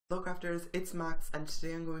Docrafts, it's Max, and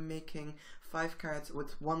today I'm going to be making 5 cards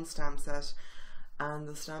with 1 stamp set, and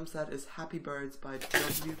the stamp set is Happy Birds by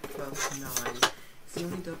W+9. It's the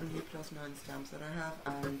only W+9 stamp set I have,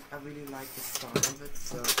 and I really like the style of it,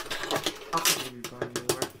 so I'll probably be buying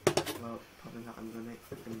more. Well, probably not in the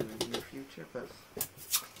near future, but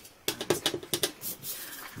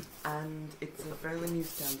and it's a fairly new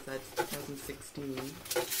stamp set, 2016.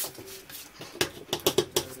 I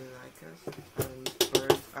really like it, and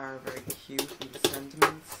birds are very cute, and the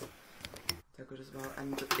sentiments, they're good as well,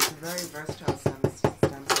 and it's a very versatile stamp set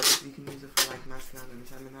because you can use it for like masculine and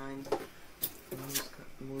feminine.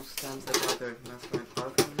 Most stamp sets are either masculine or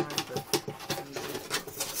feminine,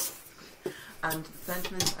 and the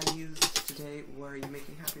sentiments I used today were: you're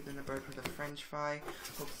making happier than a bird with a French fry,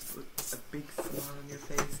 hopes with a big smile on your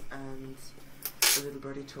face, and a little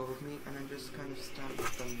birdie told me, and I just kind of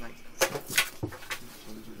stamped them like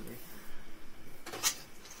gingerly.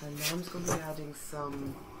 And now I'm just going to be adding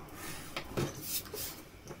some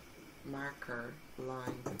marker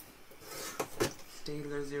line,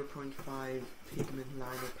 Staedtler 0.5 pigment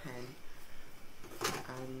liner pen,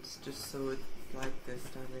 and just so it's like this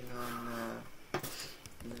standing on a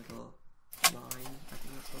little line. I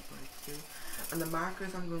think that's what birds do. And the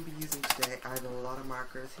markers I'm going to be using today, I have a lot of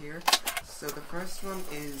markers here. So the first one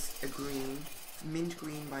is a green, mint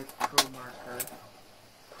green by Promarkers,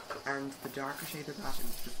 and the darker shade of that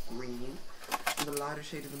is just green, and the lighter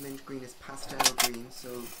shade of the mint green is pastel green.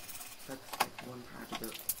 So that's like one part of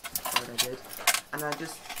the card I did, and I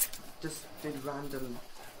just did random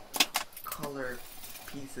colour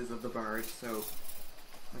pieces of the bird, so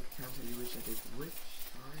like, I can't tell you which I did which,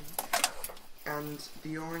 sorry. And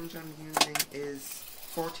the orange I'm using is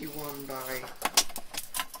 41 by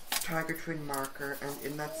Tiger Twin Marker, and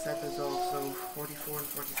in that set there's also 44 and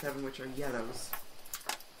 47, which are yellows.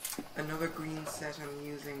 Another green set I'm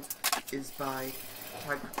using is by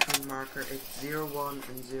Tiger Twin Marker, it's 01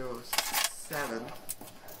 and 07.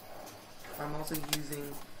 I'm also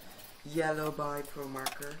using yellow by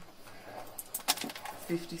Promarkers,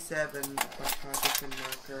 57 by Tiger Twin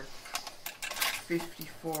Marker,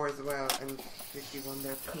 54 as well, and 51,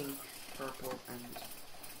 they're pink, purple, and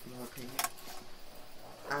more pink.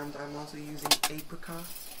 And I'm also using apricot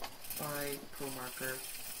by Promarkers.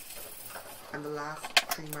 And the last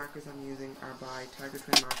 3 markers I'm using are by Tiger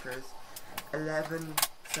Twin Markers, 11,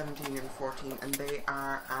 17 and 14, and they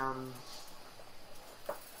are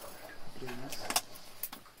blues,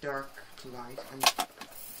 dark to light, and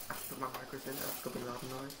I put my markers in, that's going to be a lot of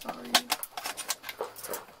noise, sorry.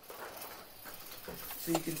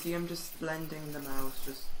 So you can see I'm just blending them out,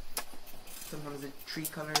 just sometimes it's 3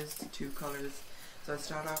 colours, 2 colours. So I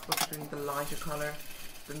start off with doing the lighter colour,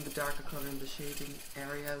 then the darker colour in the shading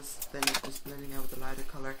areas, then just blending out with the lighter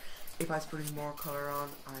colour. If I was putting more colour on,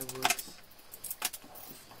 I would just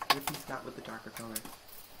repeat that with the darker colour.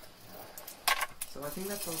 So I think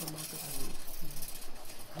that's all the markers I need.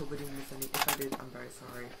 I hope I didn't miss any. If I did, I'm very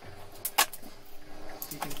sorry. So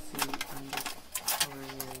you can see I'm just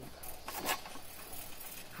colouring in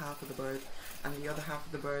half of the birds, and the other half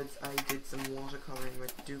of the birds I did some watercolouring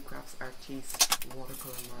with Docrafts Artiste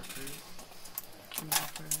watercolour markers.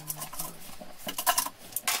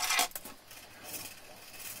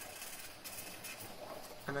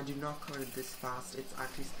 And I do not colour this fast, it's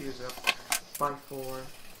actually speeded up by 4,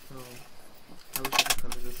 so I wish I could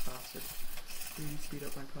colour this faster. Really speed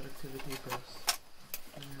up my productivity, but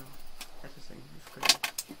you know, editing is great.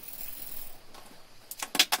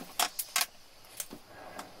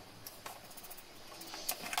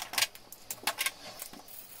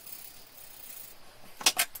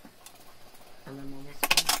 And I'm almost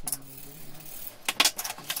finished now.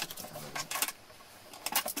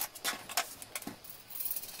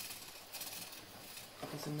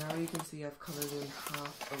 Okay, so now you can see I've coloured in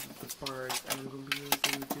half of the birds, and I'm going to be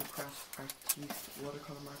using Docrafts Artiste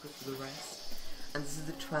watercolour markers for the rest. And this is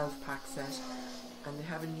the 12-pack set, and they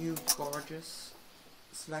have a new gorgeous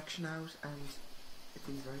selection out, and it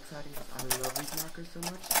seems very exciting because I love these markers so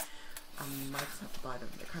much. I might just have to buy them.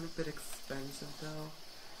 They're kind of a bit expensive though.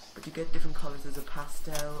 But you get different colours. There's a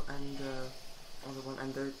pastel and other one,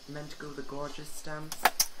 and they're meant to go with the gorgeous stamps,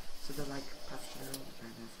 so they're like pastel.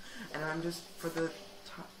 And I'm just for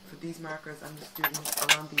these markers, I'm just doing it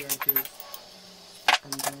around the edges,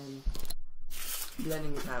 and then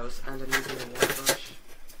blending it out. And I'm using a water brush.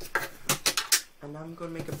 And now I'm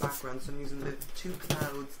going to make a background. So I'm using the 2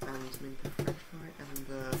 clouds and maybe the French fry and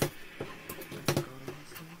the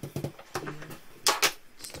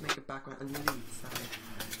just to make a background, and leaves. Sorry.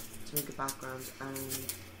 To make a background, and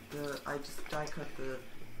I just die cut the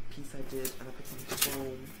piece I did, and I put some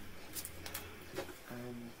foam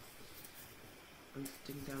and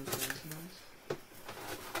sticking down Stampendous.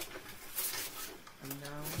 And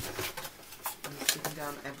now I'm sticking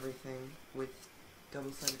down everything with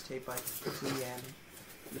double-sided tape by 3M.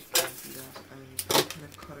 Just fancy that, and I kind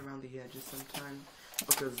of cut around the edges sometimes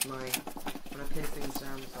because when I place things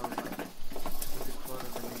down, it's always like a quarter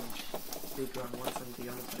of an inch bigger on one side than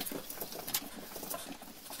the other side.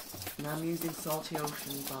 Now I'm using Salty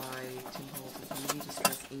Ocean by Tim Holtz as really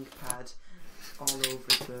distress ink pad all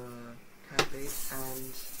over the card base,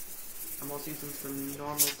 and I'm also using some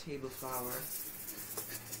normal table flour,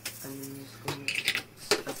 and then just going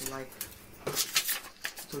as like,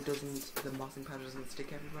 so it doesn't, the embossing powder doesn't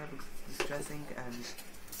stick everywhere because it's distress ink and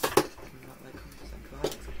I'm not like 100%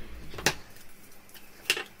 glad.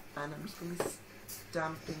 And I'm just going to be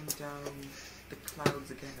stamping down the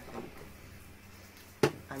clouds again, I think.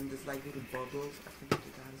 And there's like little bubbles, I think I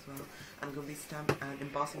did that as well. And I'm going to be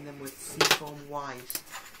embossing them with seafoam white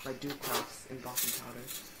by Docrafts embossing powder.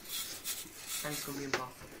 I'm just going to be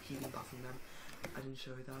heat embossing them. I didn't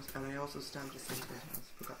show you that. And I also stamped a sentiment,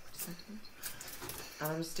 I forgot to sentiment. And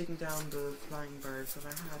I'm just sticking down the flying birds that I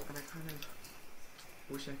had, and I kind of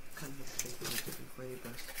wish I kind of had placed it in a different way,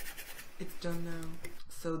 but it's done now.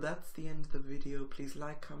 So that's the end of the video. Please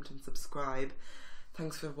like, comment and subscribe.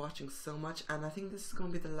 Thanks for watching so much, and I think this is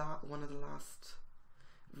going to be one of the last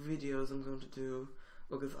videos I'm going to do,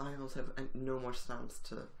 because I also have no more stamps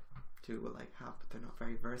to do, well, like have, but they're not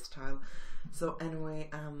very versatile. So anyway,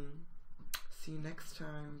 see you next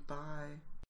time. Bye.